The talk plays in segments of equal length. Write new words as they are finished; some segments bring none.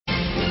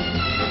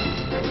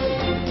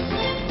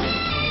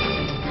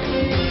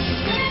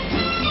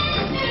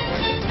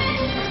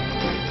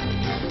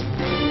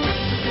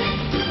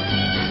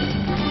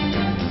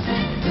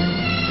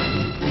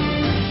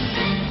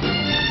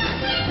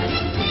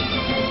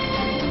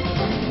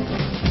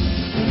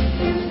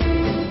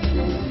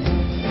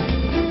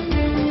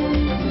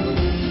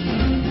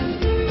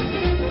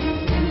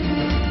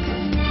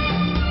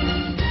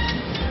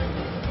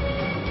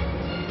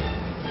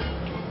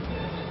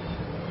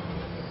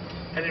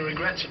any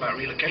regrets about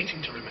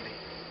relocating to Rimini?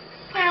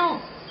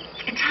 Well,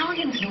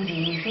 Italian's no the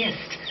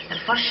easiest.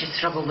 At first you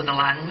struggle with the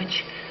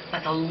language,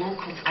 but the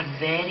locals are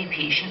very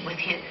patient with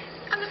you.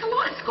 And there's a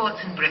lot of Scots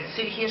and Brits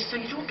out here, so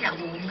you don't get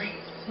lonely.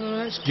 Oh,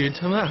 that's good.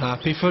 I'm not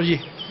happy for you.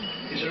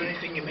 Is there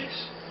anything you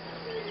miss?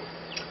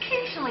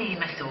 Occasionally you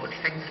miss odd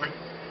things like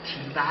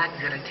tea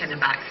bags or a tin of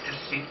Baxter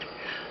soup,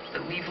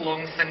 but we've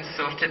long since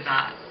sorted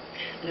that.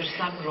 Their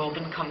son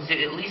Robin comes out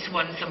at least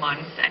once a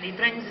month, and he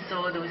brings us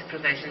all those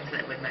provisions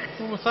that we miss.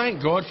 Oh,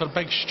 thank God for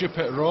big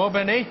stupid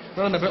Robin, eh?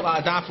 Running about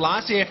like a daft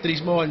lassie after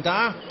his ma and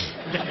da.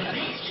 The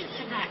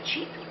restaurants are that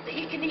cheap that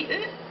you can eat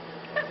out.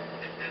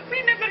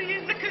 We never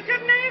use the cooker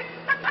now.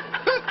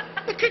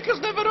 The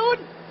cooker's never on.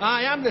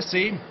 Aye, I'm the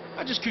same.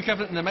 I just cook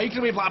everything in the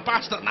microwave like a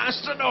bastard and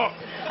astronaut.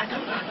 I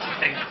don't want to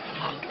sound a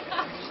pug,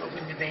 but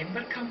when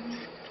November comes,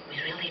 we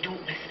really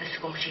don't miss the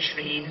Scottish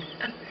rain.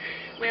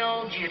 With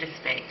all due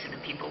respect to the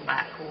people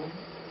back home,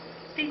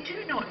 they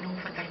do not know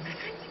what they're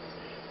missing.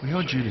 With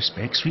all due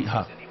respect,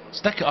 sweetheart,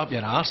 stick it up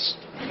your arse.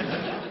 Well,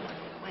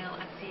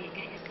 I'd say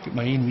get your... Got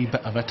my own wee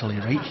bit of Italy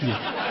right here.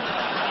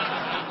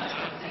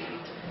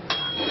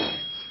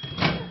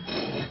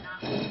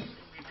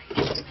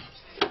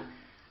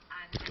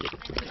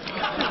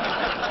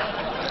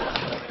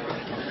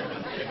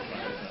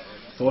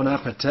 Bon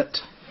appetit.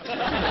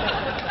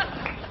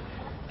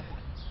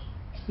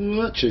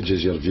 Well, that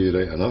changes your view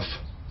right enough.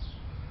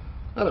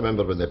 I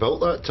remember when they built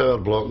that tower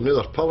block, and now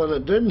they're pulling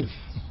it down.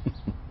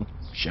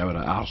 Shower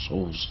of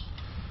arseholes.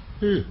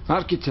 Who?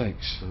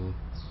 Architects.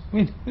 I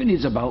mean, who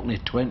needs a balcony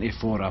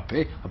 24 up,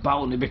 eh? A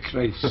balcony be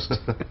Christ.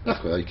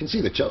 Well, you can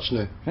see the church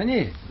now. Can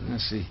you?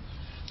 Let's see.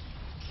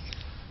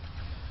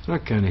 I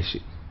can't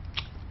see.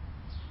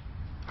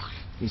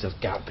 These are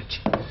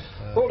garbage.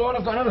 Hold on,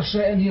 I've got another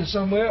set in here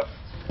somewhere.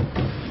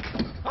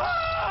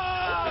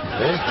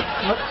 Eh?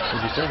 What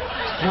did you say?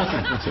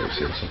 Nothing. I thought you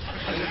said something.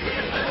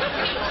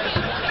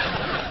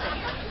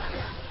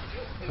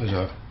 Who's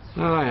that?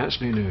 Aye, that's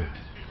me now.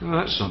 Oh,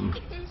 that's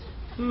something.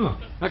 Oh,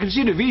 I can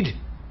see the Reed.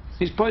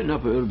 He's pointing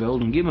up at our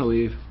building. Give him a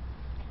wave.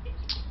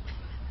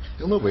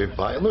 He'll not wave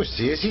back. He'll not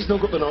see us. He's not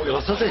got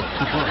binoculars, has he?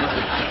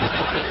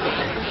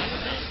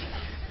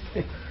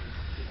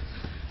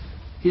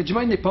 Here, do you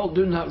mind they pulled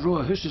down that row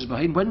of houses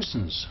behind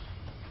Winston's?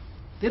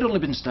 They'd only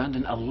been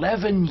standing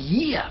 11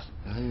 years.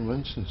 Aye,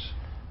 Winston's.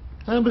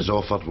 I was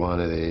offered one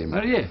of them.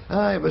 Are you?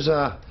 Aye, it was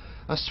a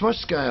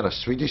Swiss guy or a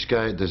Swedish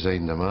guy that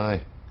designed them,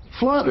 aye.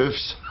 Flat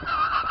roofs.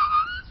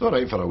 All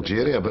right for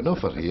Algeria, but not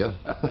for here.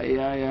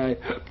 Aye.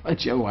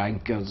 Bunch of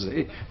wankers,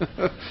 eh?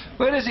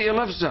 Where is it you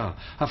live, sir?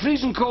 A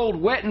freezing cold,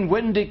 wet and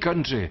windy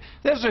country.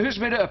 There's a house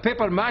made out of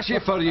paper mache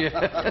for you.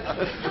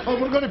 Oh,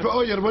 we're going to put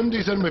all your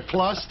windows in with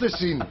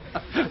plasticine.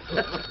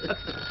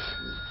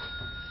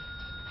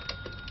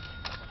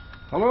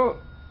 Hello?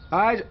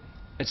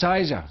 It's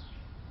Isa.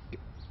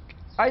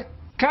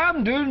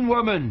 Calm down,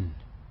 woman.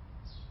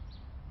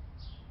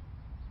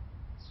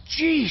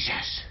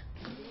 Jesus.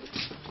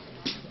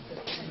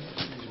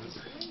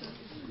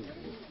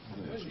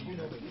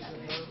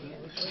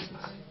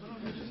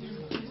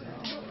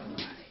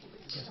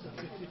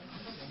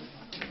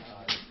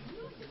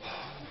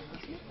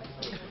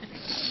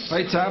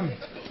 Right, Sam.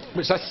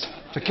 What's this?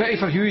 It's a kitty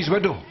for Hughie's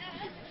widow.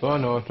 Oh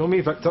no, not me,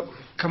 Victor.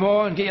 Come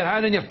on, get your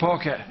hand in your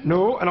pocket.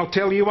 No, and I'll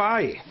tell you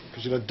why.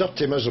 Because you're a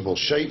dirty, miserable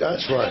shite,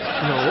 that's why.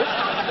 No.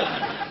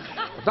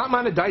 If that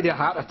man had died of a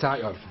heart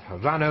attack or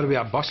ran out with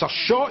a bus or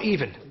shot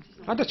even,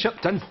 I'd have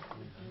chipped in.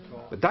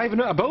 But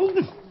diving out a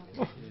building?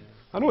 Oh,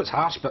 I know it's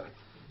harsh, but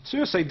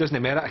suicide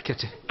doesn't merit a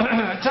kitty.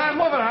 Time,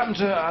 whatever happened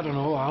to it? I don't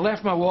know. I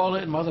left my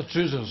wallet in my other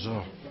trousers,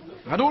 so...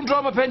 I don't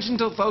draw my pension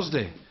till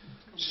Thursday.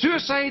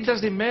 Suicide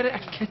doesn't merit a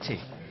kitty.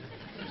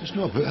 It's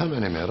not about him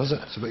anymore, is it?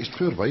 It's about his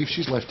poor wife.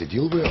 She's left to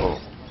deal with it all.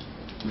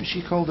 What's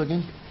she called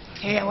again?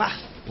 Ella.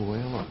 Oh,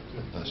 Ella.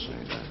 That's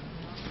right.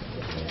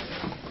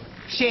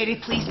 Sherry,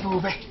 please,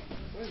 Bobby.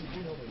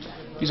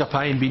 He's a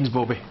pie and beans,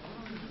 Bobby.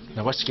 And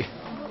a whiskey.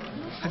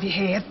 Have you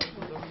heard?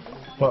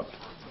 What?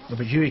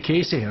 About Hughie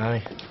Casey,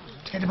 aye.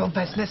 Terrible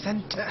business,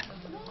 isn't it?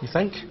 You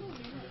think?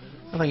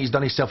 I think he's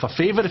done himself a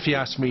favour, if you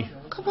ask me.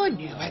 Come on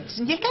now,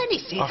 Winston, you can't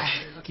say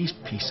that. He's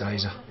peace,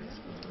 Isa.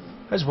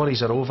 His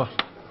worries are over.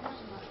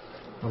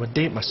 I would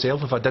date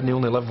myself if I didn't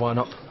only live one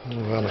up. Oh,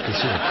 well, I can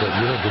see that.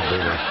 You're a good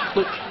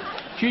boy. Look,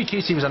 Hughie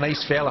Casey was a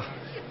nice fella.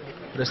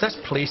 But it's this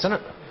place,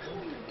 innit?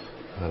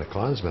 The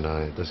clansman,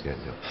 aye, it does get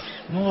you.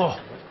 No.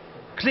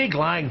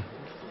 Craiglang.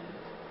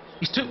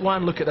 He's took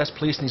one look at this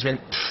place and he's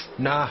went,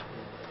 nah.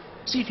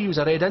 See if he was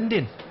a Red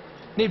Indian.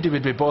 Nobody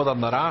would be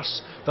bothering their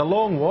arse. The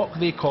long walk,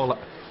 they call it.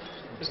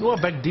 It's not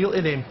a big deal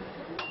to them.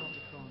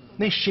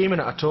 No shame in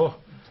it at all.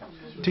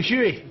 To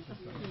Hughie.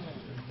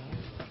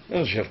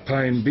 There's your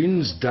pie and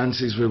beans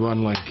dances with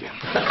one like you.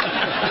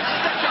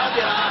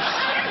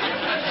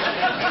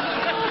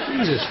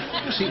 Jesus,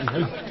 what's eating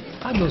now?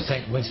 I don't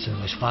think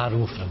Winston was far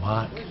off the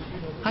mark.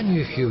 I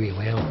knew Hughie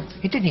well.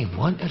 He didn't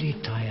want to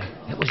retire.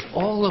 It was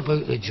all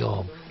about the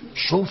job.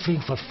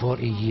 Chauffeuring for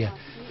 40 years.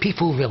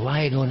 People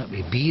relying on it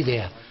to be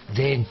there.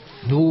 Then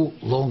no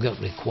longer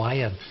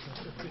required.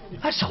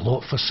 That's a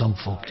lot for some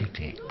folk to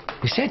take.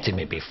 He said to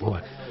me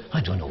before,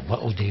 I don't know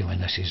what'll do when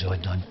this is all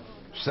done.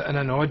 Sitting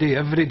in Audi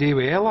every day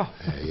with Ella.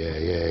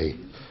 Aye.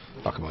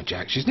 Oh, come on,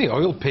 Jack, she's not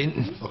oil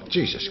painting. Oh,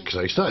 Jesus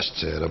Christ, that's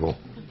terrible.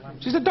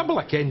 She's a double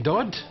of Ken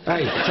Dodd.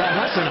 Aye, Jack,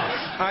 that's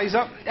enough. Eyes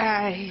up.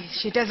 Aye,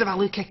 she does have a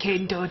look of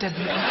Ken Dodd in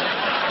there.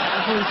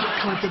 I've always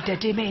got called the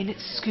Diddy men at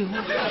school.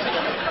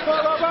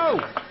 Whoa!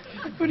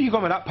 Where are you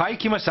going with that pie,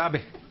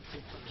 Kimasabi?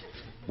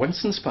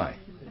 Winston's pie.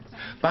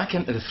 Back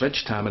into the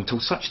fridge, Tam, until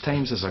such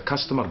times as a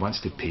customer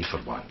wants to pay for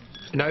one.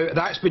 Now,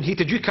 that's been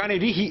heated. You can't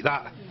reheat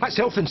that. That's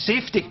health and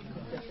safety.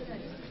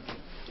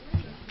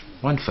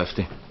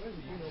 150.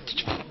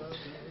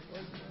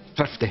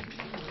 50.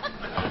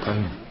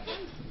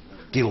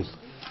 Deal.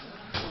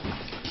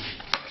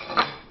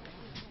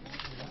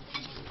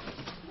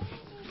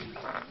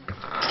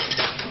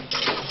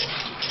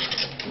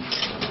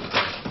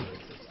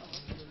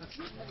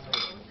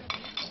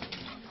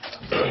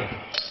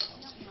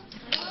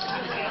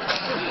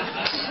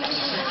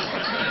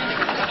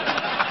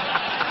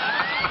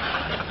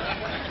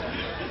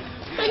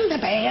 Ring the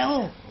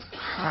bell.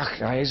 Ah,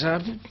 guys,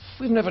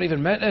 we've never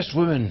even met this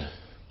woman.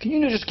 Can you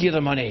not just give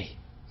the money?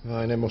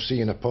 Aye, and then we'll see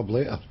you in a pub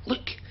later.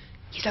 Look,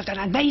 you have done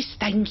a nice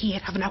thing here,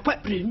 having a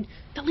whip round.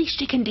 The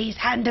least you can do is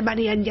hand the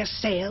money in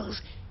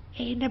yourselves.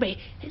 Anyway,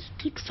 it's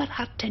good for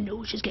her to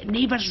know she's got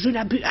neighbours round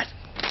about her.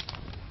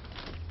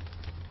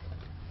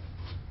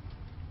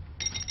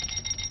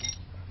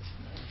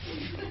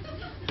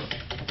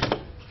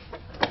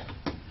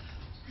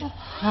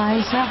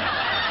 Hi, sir.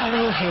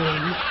 Hello,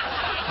 Helen.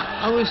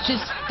 I was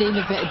just doing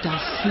a bit of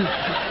dusting,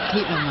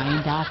 keep my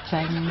mind off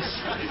things.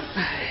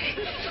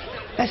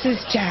 This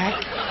is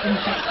Jack and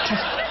Victor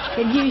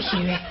and you,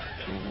 Hughie.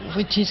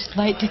 Would you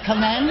like to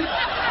come in?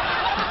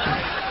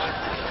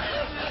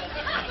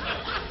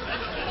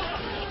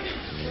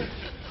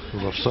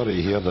 We're sorry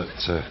to hear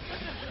that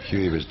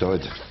Hughie was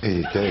dead.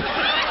 Dead.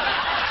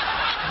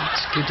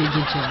 That's good of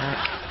you, Jack.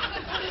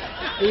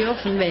 He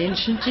often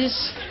mentioned you.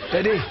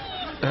 Did he?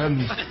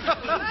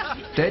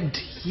 Did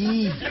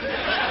he?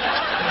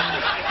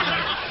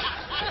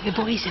 The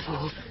boys have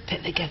all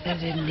put together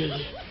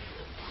and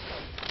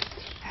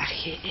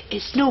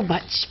it's no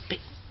much, but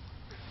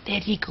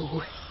there you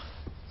go.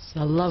 It's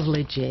a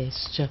lovely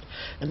gesture,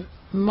 and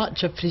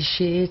much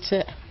appreciate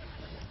it.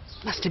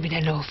 Must have been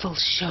an awful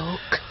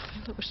shock.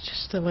 It was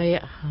just the way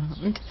it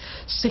happened,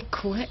 so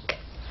quick.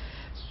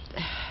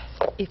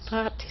 He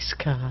parked his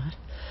car,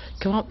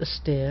 come up the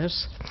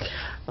stairs.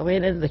 I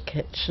went in the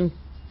kitchen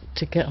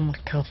to get him a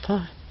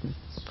cuppa.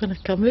 When I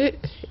come out,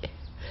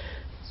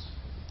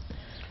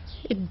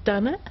 he'd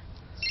done it.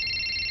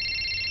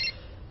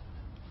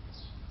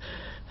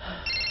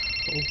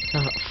 Oh,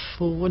 that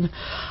phone.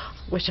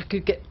 Wish I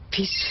could get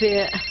peace for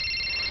it.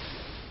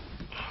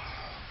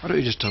 Why don't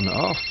you just turn it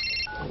off?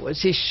 Oh,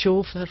 it's his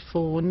chauffeur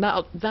phone.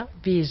 That'll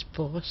be his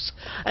boss.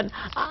 And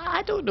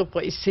I don't know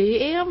what to say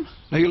to him.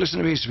 Now you listen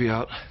to me,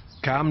 sweetheart.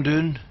 Calm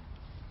down.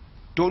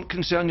 Don't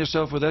concern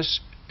yourself with this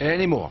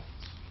anymore.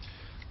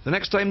 The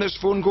next time this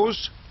phone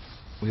goes,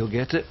 we'll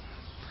get it.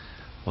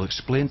 I'll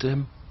explain to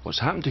him what's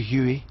happened to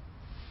Hughie,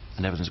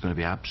 and everything's going to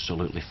be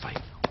absolutely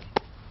fine.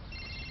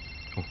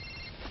 Oh.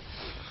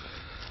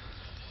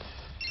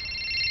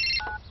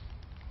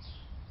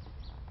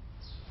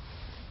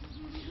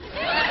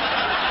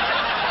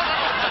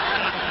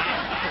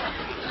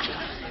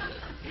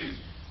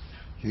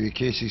 Hughie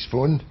Casey's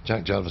phone.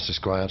 Jack Jarvis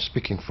Esquire,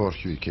 speaking for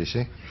Hughie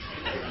Casey.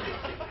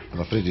 I'm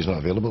afraid he's not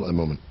available at the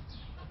moment.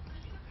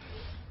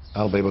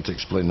 I'll be able to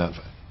explain that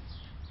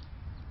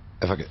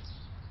if I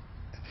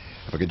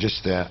could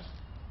just here,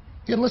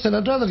 listen,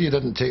 I'd rather you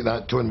didn't take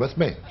that tone with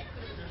me.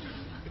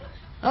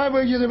 Aye,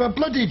 well, you have a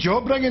bloody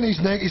job ringing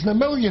his neck. He's in a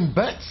million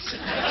bits.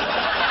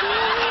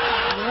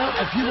 Well,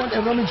 if you want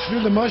to rummage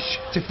through the mush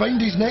to find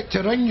his neck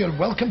to ring, you're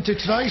welcome to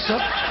try, sir.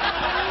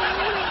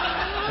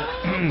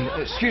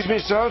 Excuse me,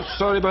 sir.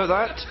 Sorry about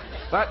that.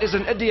 That is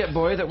an idiot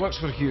boy that works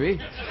for Hughie.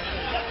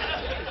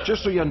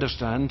 Just so you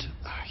understand,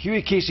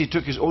 Hughie Casey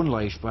took his own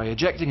life by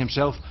ejecting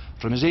himself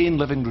from his own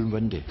living room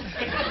window.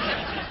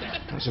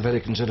 That's a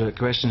very considerate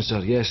question, sir.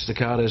 Yes, the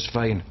car is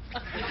fine.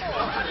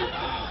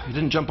 You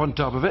didn't jump on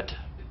top of it.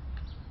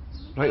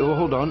 Right, oh,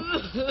 hold on.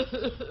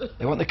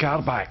 I want the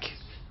car back.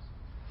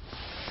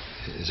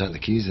 Is that the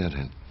keys there,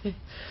 then?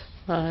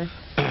 Aye.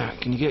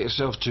 Can you get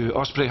yourself to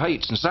Osprey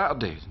Heights on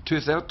Saturday,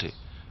 2:30?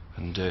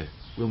 And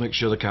we'll make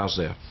sure the car's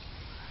there.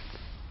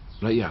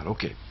 Right, yeah,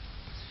 OK.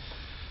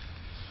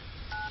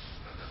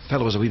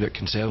 Fellow was a wee bit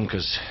concerned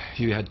because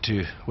Hughie had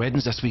 2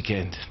 weddings this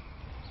weekend.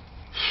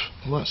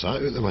 Well, that's that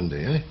out the window,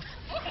 eh?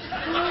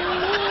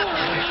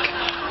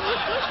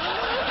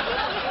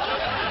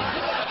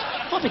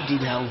 What about Dean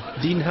Hill?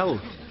 Dean Hill?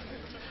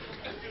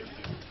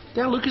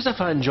 Do I look as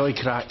if I enjoy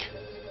crack?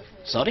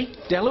 Sorry?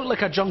 Do I look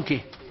like a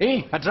junkie?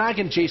 Eh? A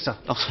dragon chaser?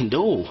 Oh,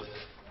 no.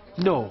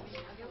 No.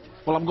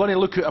 Well, I'm going to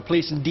look at a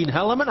place in Dean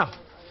Hill, am I not?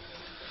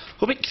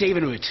 What about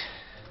Cravenwood?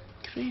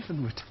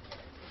 Cravenwood?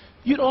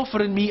 You're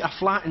offering me a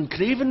flat in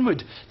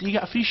Cravenwood. Do you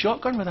get a free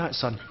shotgun with that,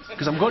 son?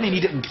 Because I'm going to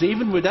need it in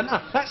Cravenwood, ain't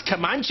I? That's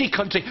Comanche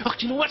country. Oh,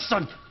 do you know what,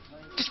 son?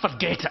 Just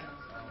forget it.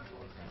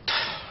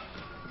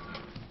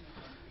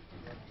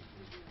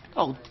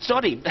 Oh,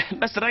 sorry,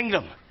 Mr.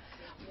 Ingram.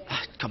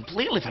 I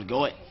completely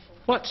forgot.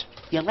 What?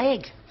 Your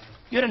leg.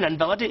 You're an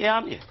invalidity,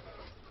 aren't you?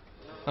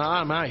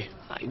 Ah, am I?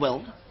 Aye,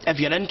 well, if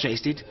you're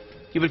interested,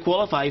 you would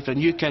qualify for a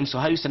new council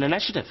housing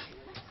initiative.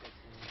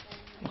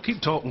 Well,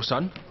 keep talking,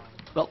 son.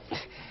 Well,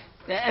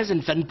 it is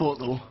in Finport,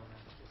 though.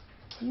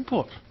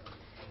 Finport?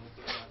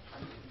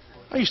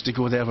 I used to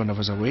go there when I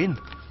was a Wayne.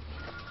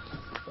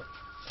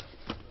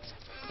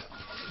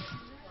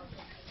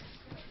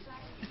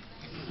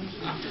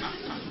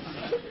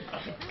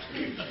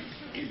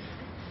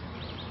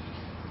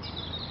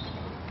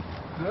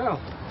 Well,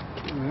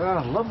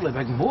 yeah, lovely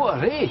big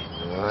motor, eh?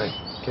 Aye,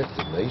 kept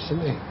it nice,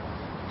 isn't he?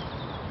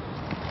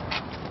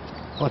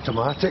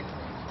 Automatic.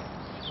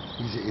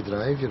 Easy to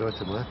drive, you're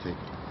automatic.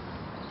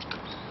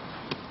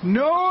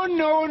 No,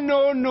 no,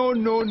 no, no,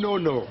 no, no,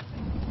 no.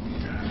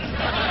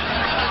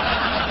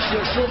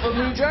 Your chauffeur,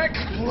 me, Jack?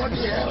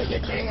 Bloody hell, you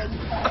can.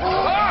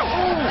 Oh!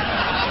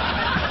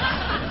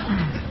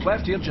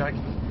 Left here, Jack.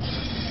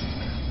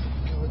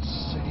 God's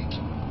sake.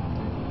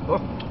 Oh.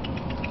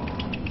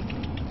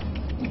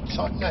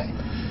 Suddenly.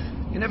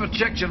 You never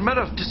checked your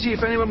mirror to see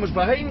if anyone was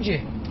behind you?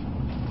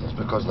 That's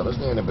because there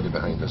isn't anybody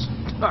behind us.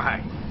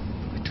 Aye.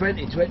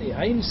 20/20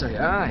 hindsight,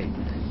 aye.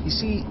 You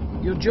see,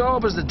 your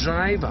job as the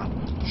driver...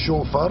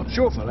 Chauffeur?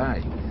 Chauffeur,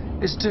 aye.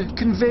 Is to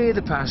convey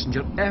the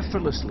passenger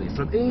effortlessly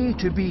from A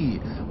to B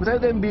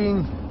without them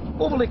being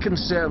overly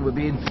concerned with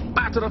being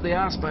battered up the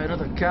arse by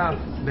another car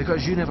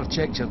because you never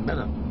checked your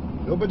mirror.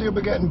 Nobody will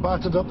be getting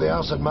battered up the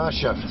arse in my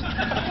shift.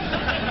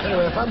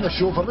 Anyway, if I'm the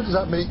chauffeur, what does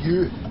that make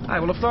you? Aye,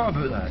 well, I've thought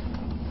about that.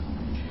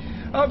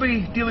 I'll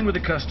be dealing with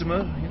the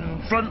customer, you know,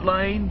 front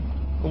line,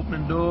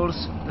 opening doors,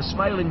 the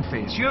smiling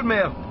face. You're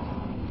mere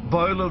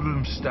boiler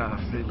room staff,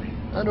 really.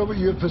 I know what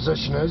your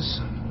position is.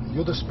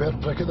 You're the spare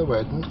prick at the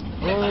wedding.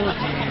 Oh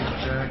dear,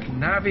 Jack,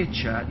 navvy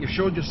chat. You've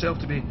showed yourself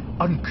to be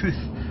uncouth,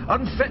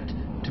 unfit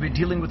to be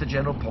dealing with the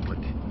general public.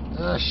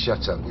 Ah,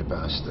 shut up, you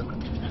bastard.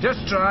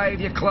 Just tried,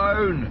 you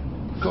clown.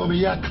 Call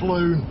me a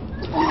clown.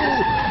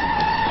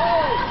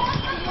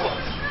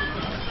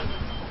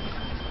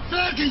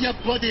 Fergie, you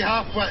bloody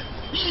half-wit.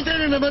 You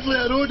down in the middle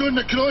of the road on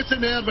the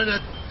crossing there when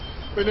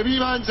the wee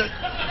man's at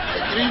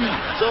green.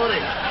 Sorry.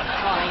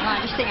 Alright,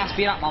 man, just take a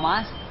spear up my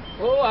man.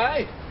 Oh,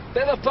 aye.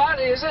 Bit of a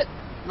party, is it?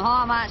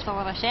 No, man, it's for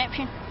the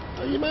reception.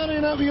 Are you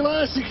marrying that wee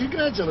lassie?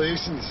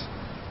 Congratulations.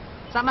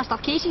 Is that Mr.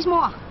 Casey's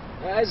motor?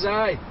 As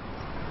aye.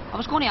 I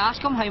was going to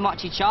ask him how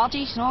much he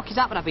charges, you know, 'cause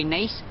that would have been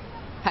nice.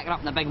 Pick her up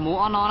in the big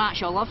motor and all that,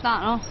 she'll love that,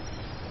 you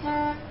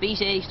know. But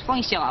he's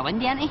funny sell at a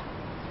windy, isn't he?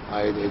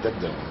 Aye, they did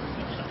that.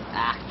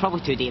 Ah,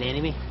 probably too dear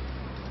anyway.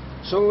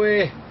 So,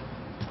 where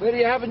are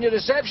you having your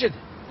reception?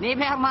 No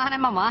better man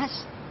in my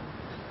mass.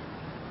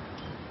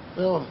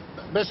 Well,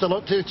 best of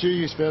luck to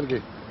you,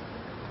 Spergy.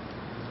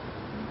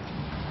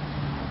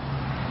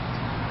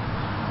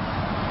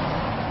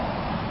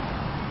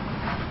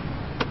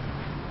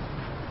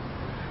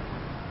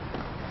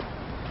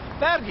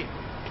 Fergie,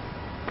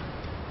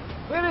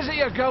 where is it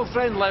your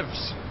girlfriend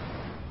lives?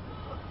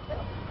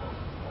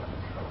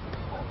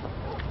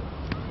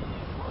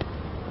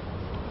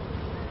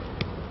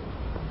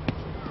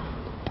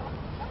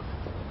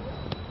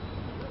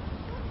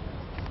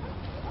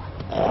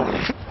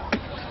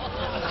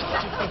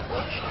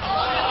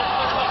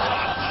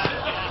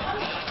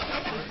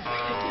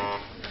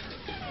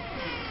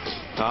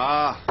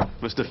 Ah,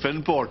 Mr.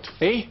 Finport.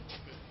 Eh?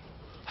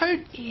 How?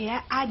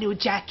 Yeah, I know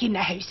Jack in the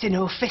house and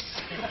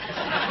office.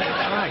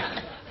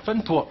 Aye.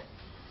 Finport.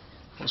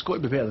 It's got to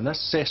be better than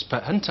this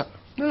cesspit, hasn't it?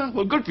 Yeah,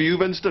 well, good for you,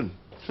 Winston.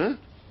 Huh?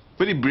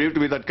 Very brave to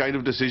make that kind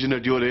of decision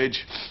at your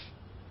age.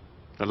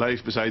 A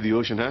life beside the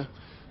ocean, huh?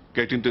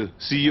 Getting to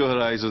see your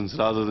horizons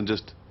rather than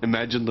just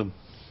imagine them.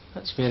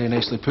 That's very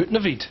nicely put,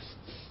 Naveed.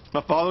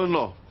 My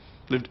father-in-law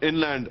lived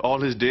inland all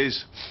his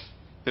days.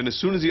 Then as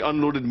soon as he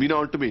unloaded meat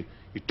onto me,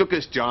 he took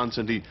his chance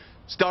and he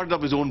started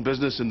up his own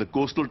business in the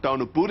coastal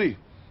town of Puri,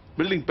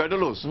 building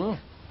pedalos. Oh,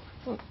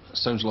 well, that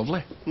sounds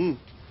lovely. Hmm.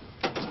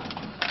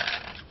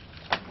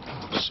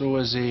 So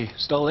is he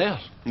still there?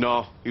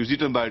 No, he was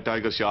eaten by a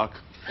tiger shark.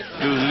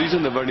 There was a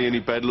reason there weren't any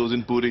pedalos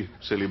in Puri,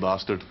 silly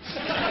bastard.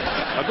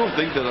 I don't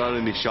think there are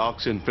any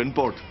sharks in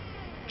Finport.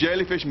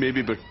 Jellyfish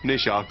maybe, but no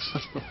sharks.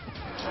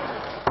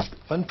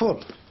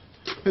 Finport?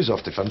 Who's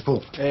off to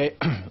Finport?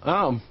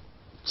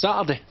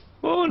 Saturday.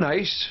 Oh,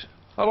 nice.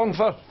 How long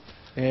for?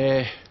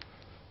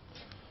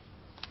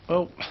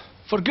 Well,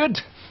 for good.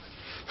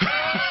 For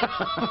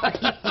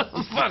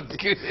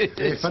good.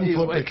 Hey,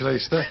 Finport, be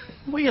Christ, eh?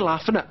 What are you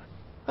laughing at?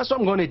 That's what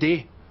I'm going to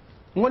do.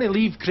 I'm going to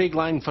leave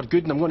Craiglang for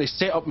good and I'm going to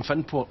set up in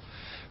Finport.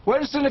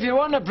 Winston, if you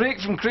want a break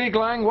from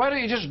Craiglang, why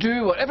don't you just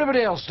do what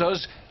everybody else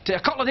does? Take a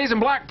couple of days in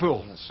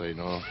Blackpool. That's right,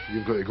 no.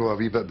 You've got to go a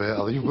wee bit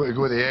better. You've got to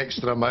go the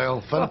extra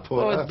mile.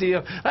 Finport. Oh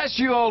dear, that's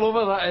you all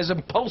over, that is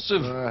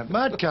impulsive.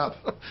 Madcap.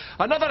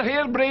 Another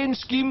harebrained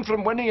scheme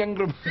from Winnie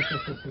Ingram.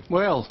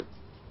 Well,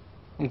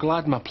 I'm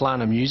glad my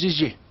plan amuses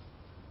you.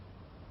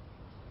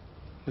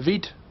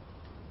 David,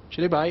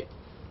 should I bye?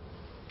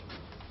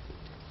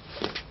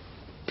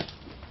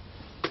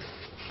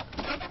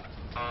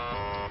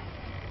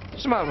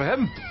 What's the matter with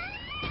him?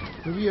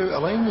 Are we out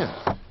of line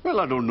yet? Well,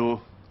 I don't know.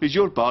 He's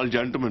your pal,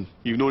 gentleman.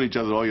 You've known each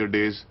other all your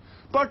days.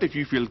 But if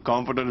you feel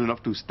confident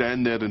enough to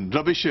stand there and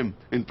rubbish him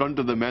in front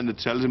of the man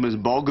that sells him his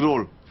bog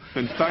roll,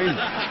 then fine.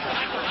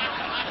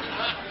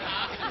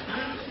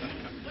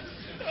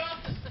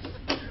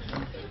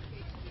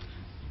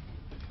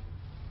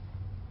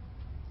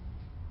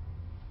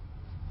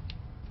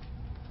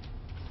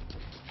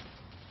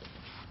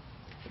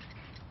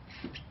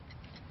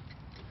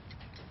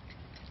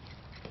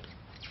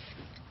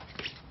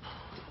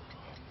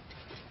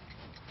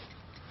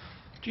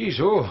 Geez,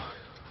 oh,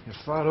 you're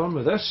far on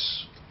with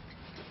this.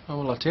 Oh,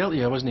 well, I tell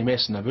you, I wasn't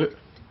messing about.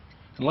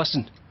 And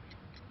listen,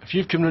 if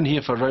you've come round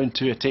here for round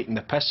 2 of taking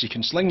the piss, you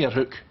can sling your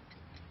hook.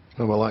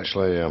 No, well,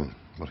 actually,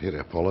 we're here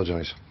to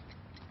apologise.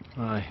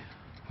 Aye,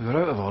 we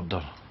were out of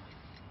order.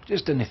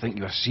 Just didn't think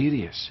you were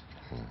serious.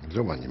 I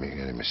don't want you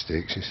making any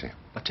mistakes, you see.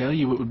 I tell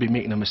you what would be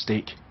making a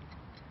mistake.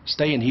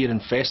 Staying here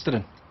and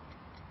festering.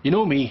 You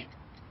know me.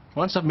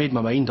 Once I've made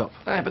my mind up.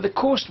 Aye, but the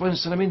coast,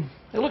 Winston, I mean,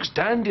 it looks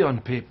dandy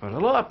on paper. A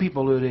lot of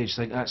people our age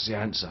think that's the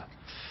answer.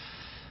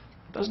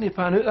 Doesn't it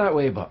pan out that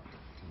way, but...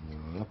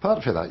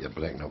 Apart from that, you're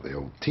breaking up the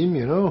old team,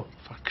 you know.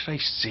 For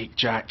Christ's sake,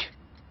 Jack.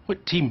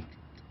 What team?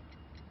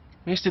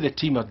 Most of the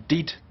team are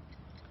dead.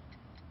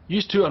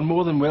 You two are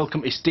more than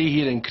welcome to stay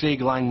here in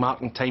Craiglang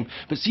marking time.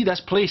 But see,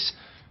 this place,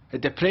 it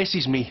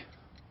depresses me.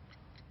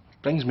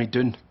 Brings me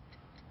down.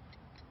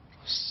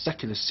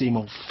 Sick of the same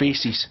old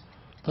faces.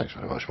 Thanks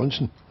very much,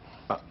 Winston.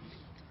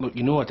 Look,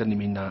 you know I didn't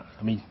mean that.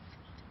 I mean,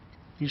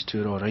 you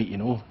two are alright, you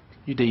know.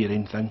 You do your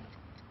own thing.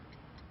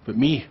 But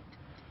me,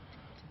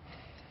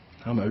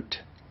 I'm out.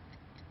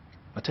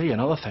 I'll tell you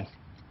another thing.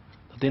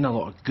 They're doing a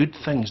lot of good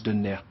things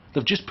down there.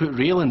 They've just put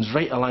railings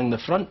right along the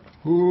front.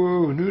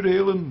 Oh, new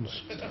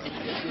railings.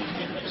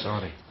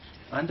 Sorry.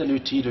 And a new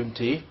tea room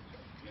too.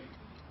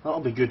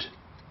 That'll be good.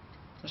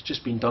 That's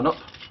just been done up.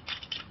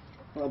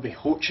 I'll be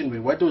hoaching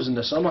with widows in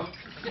the summer.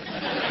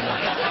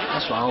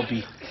 That's what I'll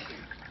be.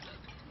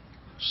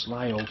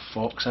 Sly old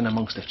fox in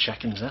amongst the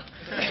chickens, eh?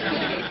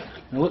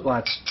 Now look,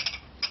 lads.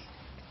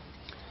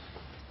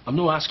 I'm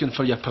not asking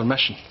for your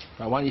permission,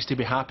 but I want you to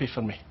be happy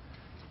for me.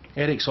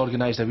 Eric's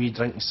organised a wee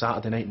drinking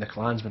Saturday night in the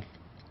Clansman.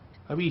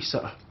 A wee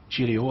sort of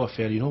cheerio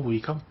affair, you know, will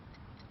you come?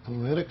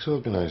 Oh, Eric's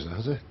organised it,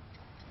 has he?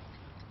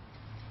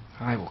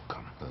 I will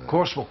come. Of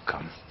course we'll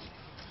come.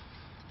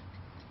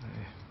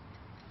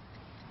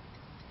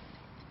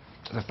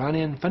 The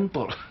Fanny and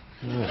Finport.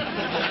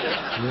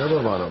 Yeah. The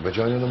other man will be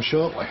joining them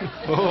shortly.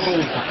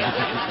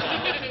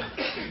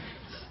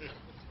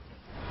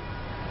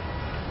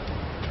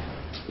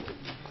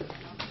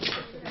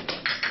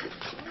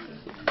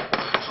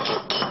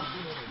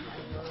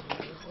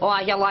 Oh,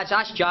 aye, here, lads,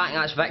 that's Jack and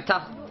that's Victor.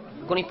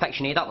 I'm going to pick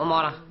Sinead up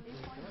tomorrow.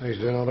 He's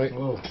doing all right.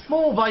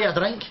 Oh, buy a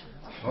drink.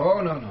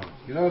 Oh, no.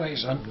 You're all right,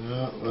 son.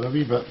 Yeah, we're a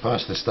wee bit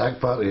past the stag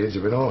party age,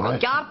 have we not, eh?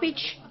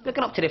 Garbage.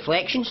 Looking up to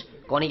reflections.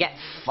 Going to get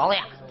full of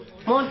it.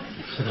 Come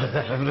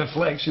on.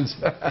 Reflections.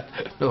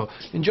 No,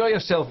 enjoy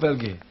yourself,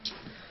 Virgie.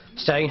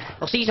 Sound.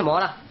 I'll see you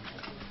tomorrow.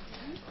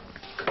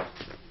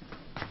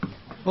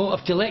 Oh, I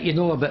have to let you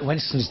know about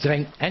Winston's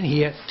drink in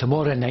here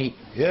tomorrow night.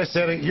 Yes,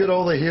 Eric, you're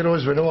all the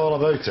heroes, we know all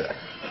about it.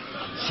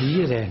 See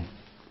you then.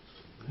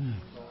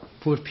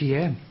 4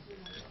 p.m.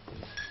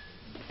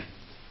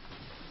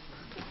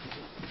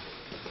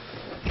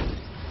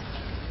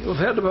 You've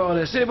heard about all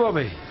this, eh,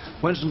 Bobby?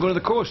 Winston going to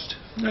the coast.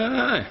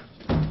 Aye.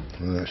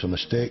 Well, that's a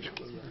mistake.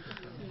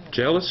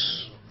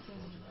 Jealous?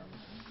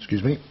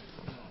 Excuse me?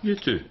 You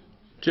two.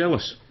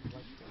 Jealous.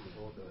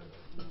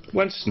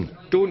 Winston,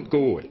 don't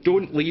go.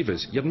 Don't leave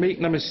us. You're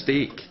making a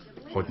mistake.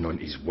 Holding on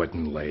to his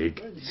wooden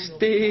leg.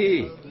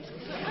 Stay.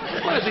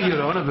 What is it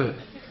you're on about?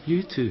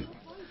 You two.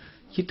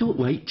 You don't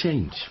like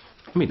change.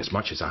 I mean, as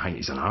much as I think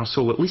he's an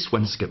arsehole, at least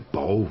Winston's got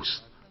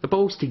balls. The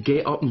balls to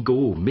get up and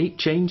go, make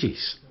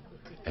changes.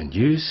 And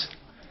yous,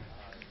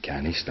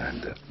 can he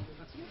stand it?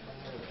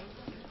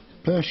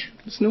 Pish.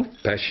 It's no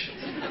pish.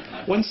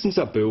 Winston's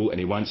a bull and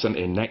he wants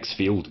into the next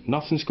field.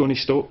 Nothing's going to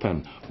stop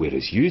him.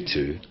 Whereas you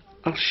two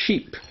are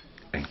sheep.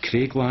 And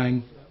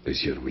Craiglang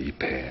is your wee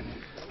pen.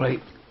 Right.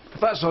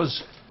 If that's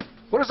us,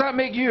 what does that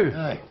make you?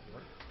 Aye.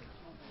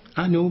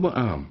 I know what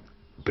I am.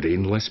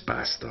 Brainless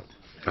bastard.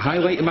 The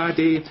highlight of my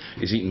day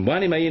is eating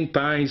 1 of my own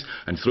pies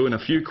and throwing a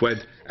few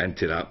quid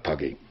into that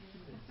puggy.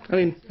 I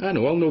mean, I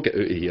know I'll not get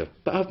out of here,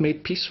 but I've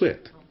made peace with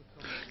it.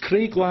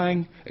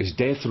 Craiglang is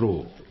death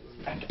row,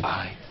 and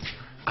I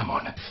am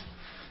on it.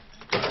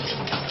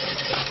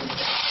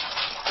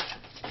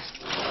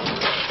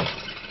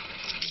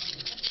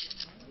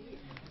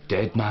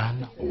 Dead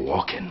man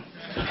walking.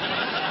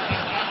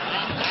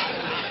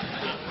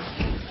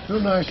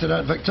 Don't nice to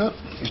that, Victor.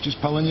 He's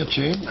just pulling your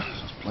chain.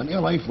 There's plenty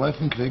of life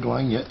left in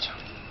Craiglang yet.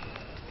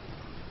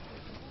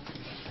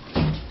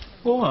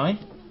 Oh, aye.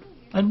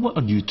 And what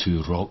are you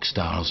two rock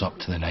stars up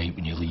to the night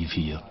when you leave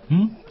here?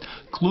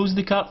 Close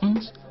the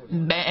curtains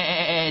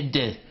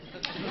bed.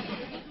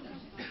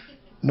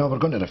 No, we're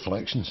going to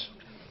Reflections.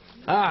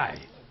 Aye.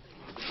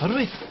 Are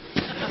we?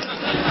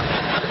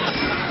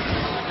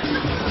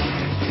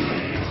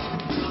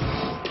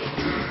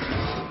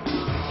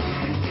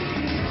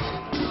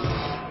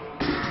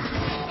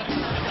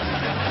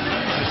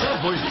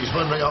 That boy's got his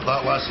one right up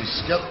that lassie's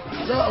skirt.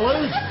 Is that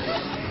allowed?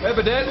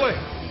 Evidently.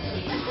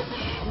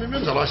 I mean,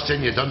 when's the last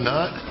time you done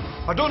that?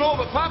 I don't know,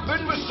 but Pat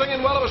Boone was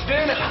singing while I was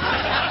doing it.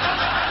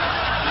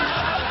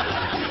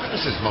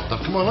 This is murder.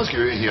 Come on, let's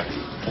get out of here.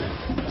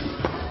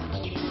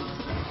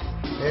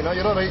 Hey, now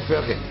you're all right,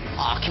 Fergie.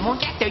 Oh, come on,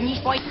 get down,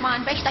 these boys,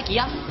 man. Best of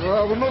gear.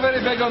 Well, we're not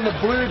very big on the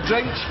blue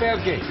drinks,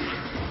 Fergie.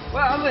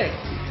 What are they?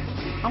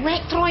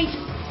 Electroid.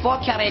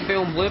 Vodka, Red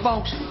Bull and Blue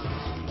Balls.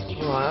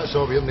 Oh, that's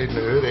all we're needing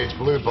at our age.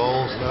 Blue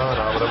balls. No,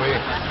 we're away.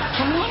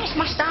 Come on, it's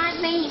my stars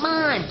night,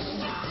 man.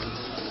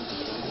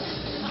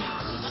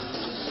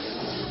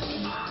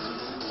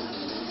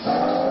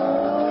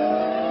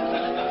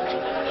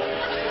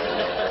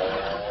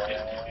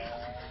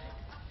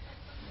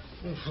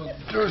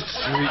 Just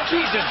sweet.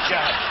 Jesus,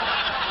 Jack.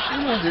 What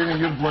are you doing in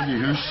your bloody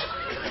house?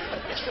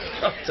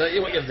 I'll tell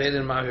you what you're doing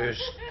in my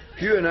house.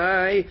 You and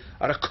I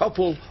are a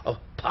couple of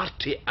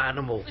party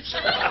animals.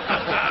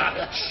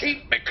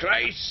 Sheep me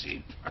cry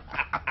sheep.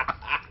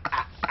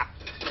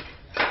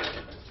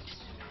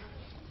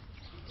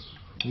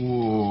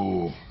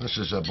 Oh, this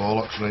is a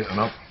bollocks right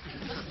enough.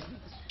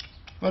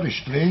 Very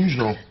strange,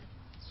 though.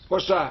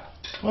 What's that?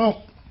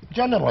 Well,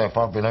 generally if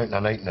I've been out in the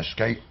night in the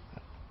Skype,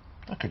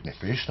 I couldn't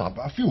face that,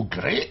 but I feel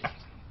great.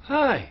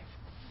 Aye.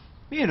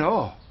 You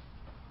know.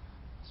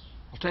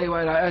 I'll tell you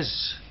why that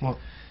is. What?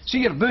 See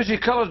your boozy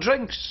coloured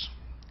drinks?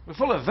 They're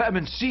full of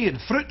vitamin C and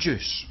fruit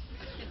juice.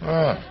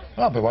 Ah,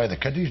 that'll be why the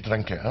kiddies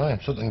drink it, aye,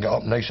 so they can get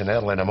up nice and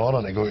early in the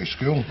morning to go to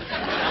school.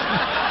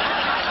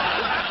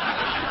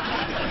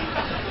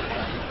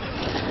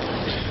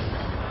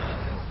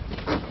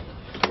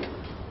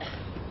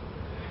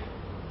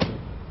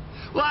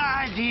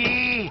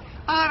 Laddie,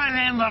 I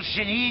remember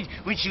Sinead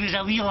when she was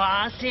a wee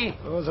lassie.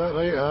 Oh, is that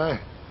right? Aye.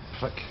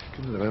 Frick,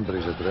 couldn't remember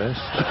his address.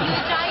 The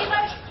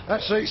drivers.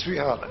 That's right,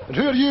 sweetheart. And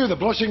who are you, the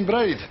blushing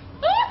bride?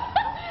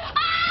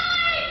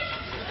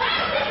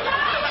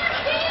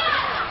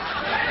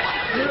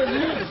 Who are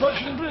you, the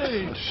blushing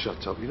bride? Oh,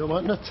 shut up, you don't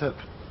want a tip.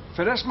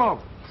 For this mob.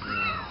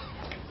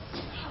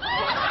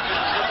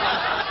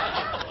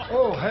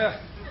 Oh,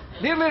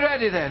 nearly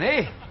ready then,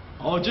 eh?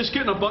 Oh, just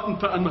getting a button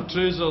put in my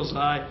trousers,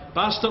 aye.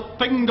 Bastard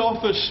pinged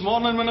off this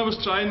morning when I was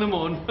trying them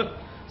on.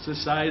 It's a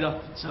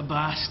cider, it's a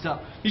bastard.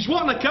 He's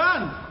wanting a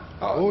can!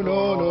 Oh,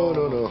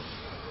 no.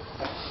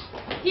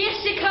 Here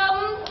she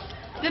comes,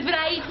 the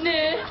bride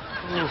now.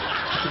 Oh,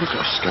 look at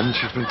her skin,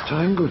 she's been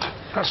tangled.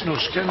 That's no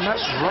skin,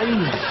 that's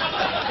rhyme.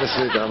 This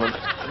way, darling.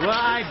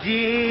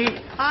 Laddie,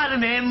 I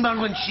remember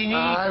when Sinead...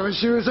 Aye, when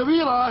she was a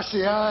wee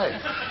lassie, aye.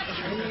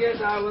 Yeah,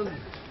 darling.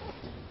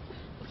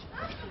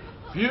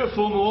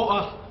 Beautiful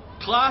motor,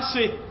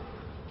 classy.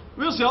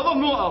 Where's the other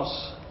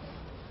motors?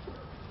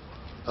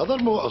 Other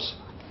motors?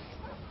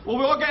 Well,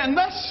 we're all getting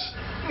this.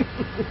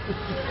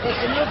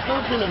 Listen,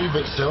 I've been a wee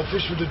bit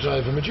selfish with the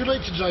driving. Would you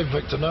like to drive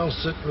Victor now?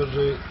 Sit with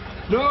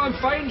No, I'm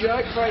fine,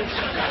 Jack, fine.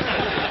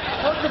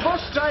 What's the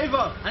bus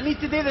driver? I need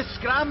to do the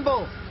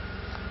scramble.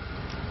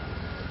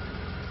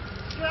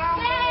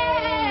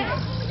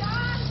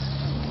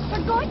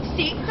 For God's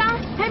sake,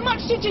 Dad, how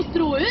much did you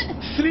throw out?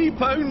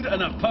 £3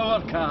 in a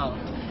power car.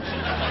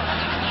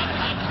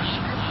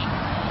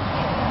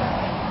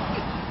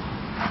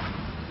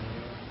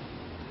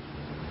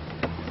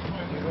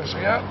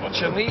 Yeah, what's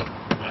your knee?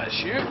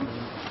 That's you.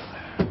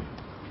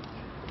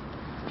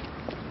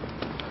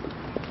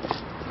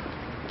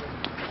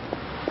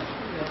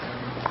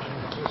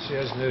 Let's see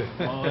us now.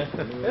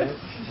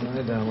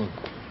 Aye, darling.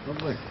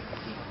 Lovely.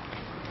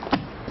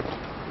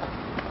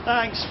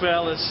 Thanks,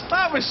 fellas.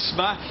 That was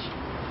smash.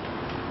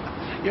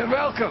 You're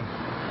welcome.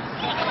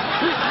 Back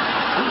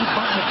in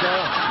the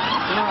car.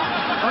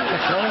 Back in the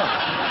car.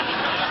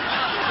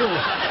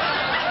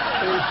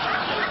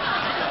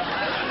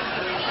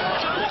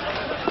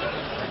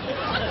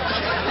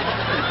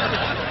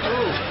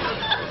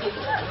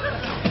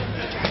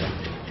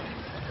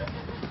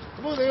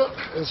 Come on there.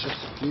 It's just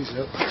keys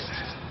here.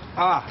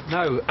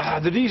 Now,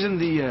 the reason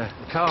the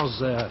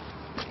car's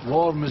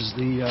warm is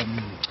the...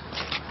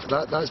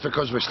 That's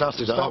because we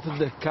started it up. Started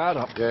the car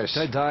up. Yes.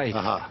 Did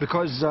I?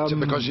 Because...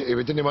 because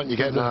we didn't want you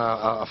getting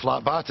a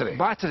flat battery.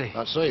 Battery?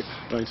 That's right.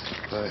 Right.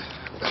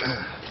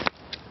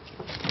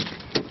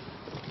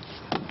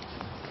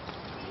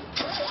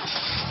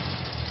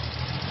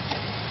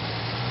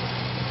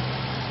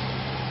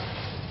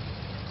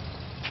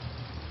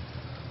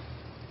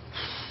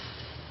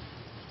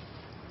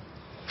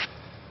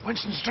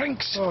 Winston's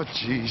drinks. Oh,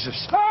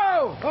 Jesus.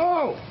 Oh!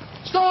 Oh!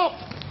 Stop!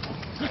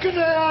 You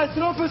couldn't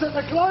drop us at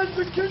the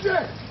Craiglang, could you?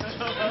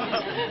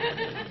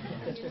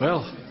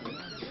 Well,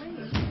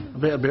 I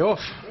better be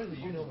off.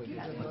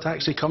 A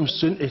taxi comes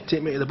soon to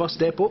take me to the bus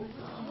depot.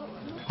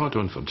 Hold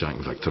on for Jack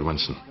and Victor,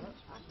 Winston.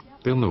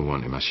 They'll no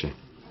want to miss you.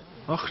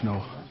 Och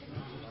no.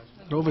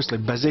 They're obviously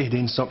busy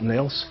doing something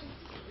else.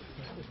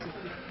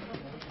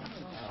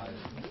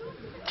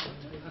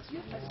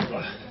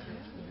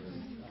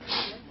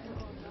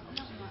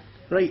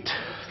 Right.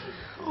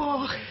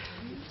 Oh,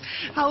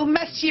 I'll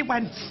miss you,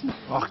 Winston.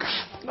 Oh,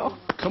 no.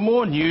 Come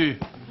on, you.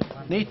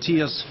 No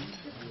tears.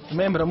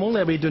 Remember, I'm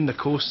only away down the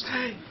coast.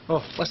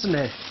 Oh, listen,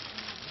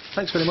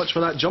 thanks very much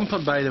for that jumper,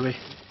 by the way.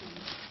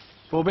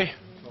 Bobby,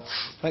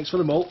 thanks for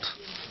the malt.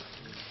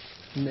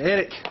 And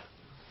Eric,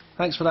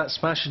 thanks for that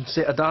smashing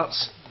set of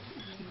darts.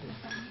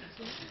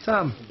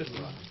 Tam,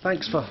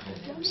 thanks for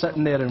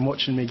sitting there and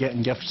watching me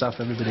getting gifts off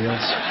everybody else.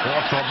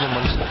 Not a problem,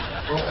 Winston.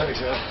 Oh, Eric,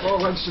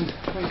 oh, Winston,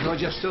 thank God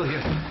you're still here.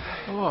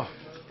 Oh,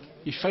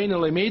 you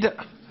finally made it.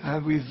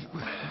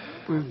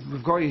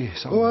 We've got you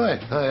something. Oh, aye,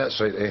 that's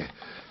right.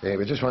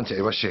 We just wanted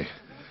to wish you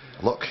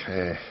luck.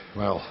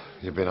 Well,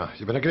 you've been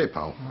a great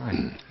pal.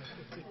 Aye.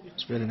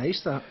 It's very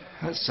nice, that.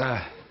 That's,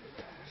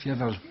 if you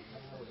ever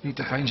need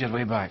to find your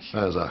way back.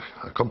 There's a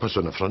compass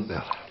on the front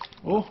there.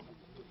 Oh,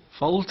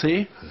 full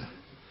tea.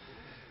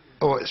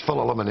 Oh, it's full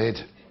of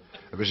lemonade.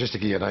 It was just to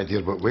give you an idea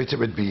of what weight it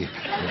would be. It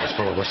was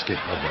full of whiskey.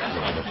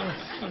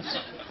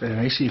 Very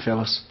nice of you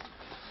fellas.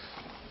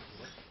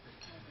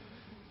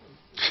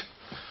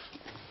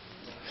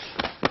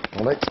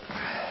 All right.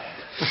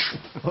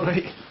 All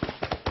right.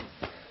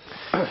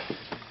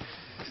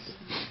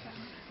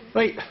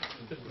 Right.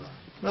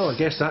 Well, I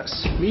guess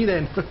that's me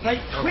then.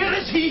 Right, where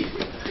is he?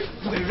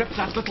 We ripped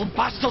that little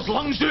bastard's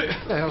lungs out.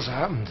 What the hell's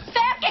happened?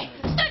 Fergie!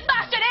 Stood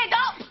bastard head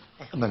up!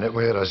 A minute,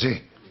 where is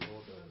he?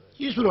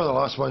 You were one of the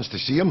last ones to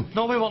see him.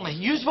 No, we weren't.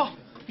 Yous were.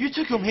 You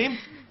took him home.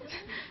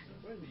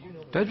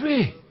 Did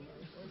we?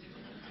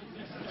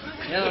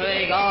 Here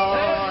we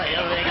go,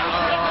 here we go.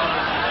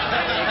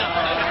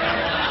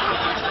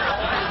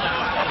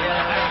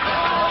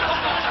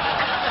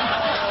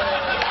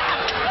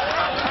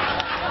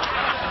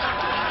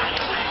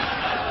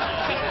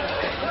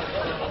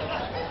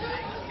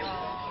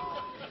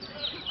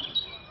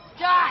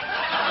 Jack!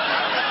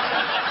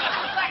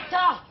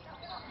 Victor!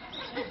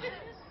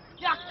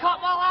 You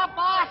couple of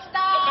bastards!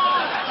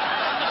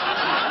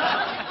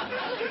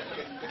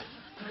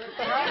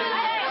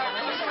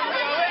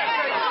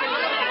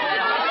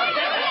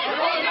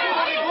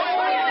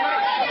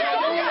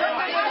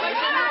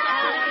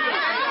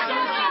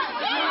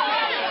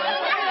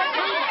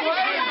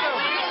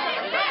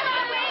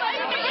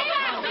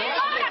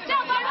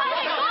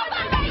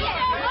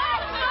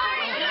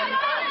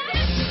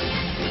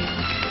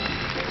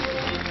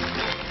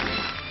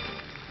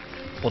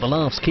 Well, the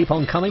laughs keep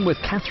on coming with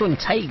Catherine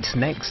Tate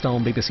next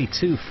on BBC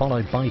Two,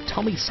 followed by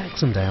Tommy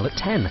Saxondale at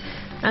 10.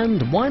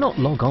 And why not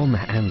log on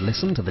and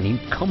listen to the new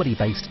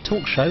comedy-based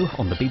talk show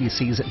on the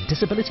BBC's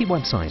disability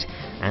website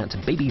at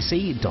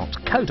bbc.co.uk/ouch.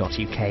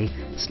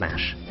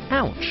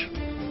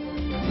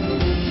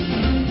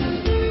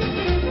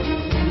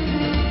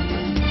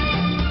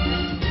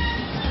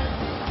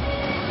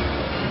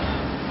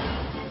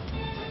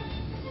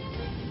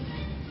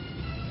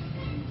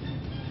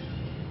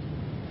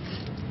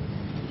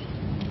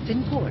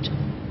 Finport.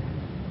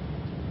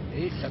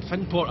 At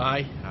Finport,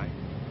 aye.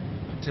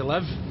 To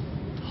live.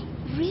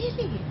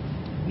 Really?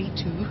 Me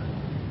too.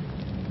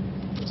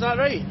 Is that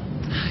right?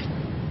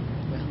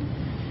 Well,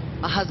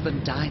 my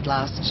husband died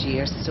last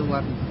year, so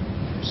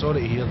I'm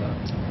sorry to hear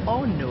that.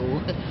 Oh no,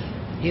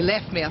 he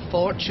left me a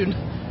fortune,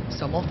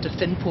 so I'm off to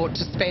Finport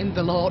to spend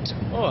the lot.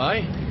 Oh,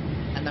 aye.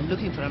 And I'm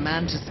looking for a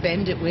man to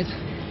spend it with.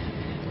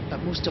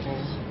 But most of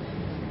all,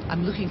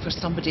 I'm looking for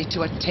somebody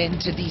to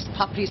attend to these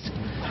puppies.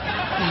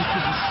 They've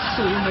been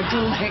so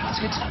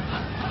neglected.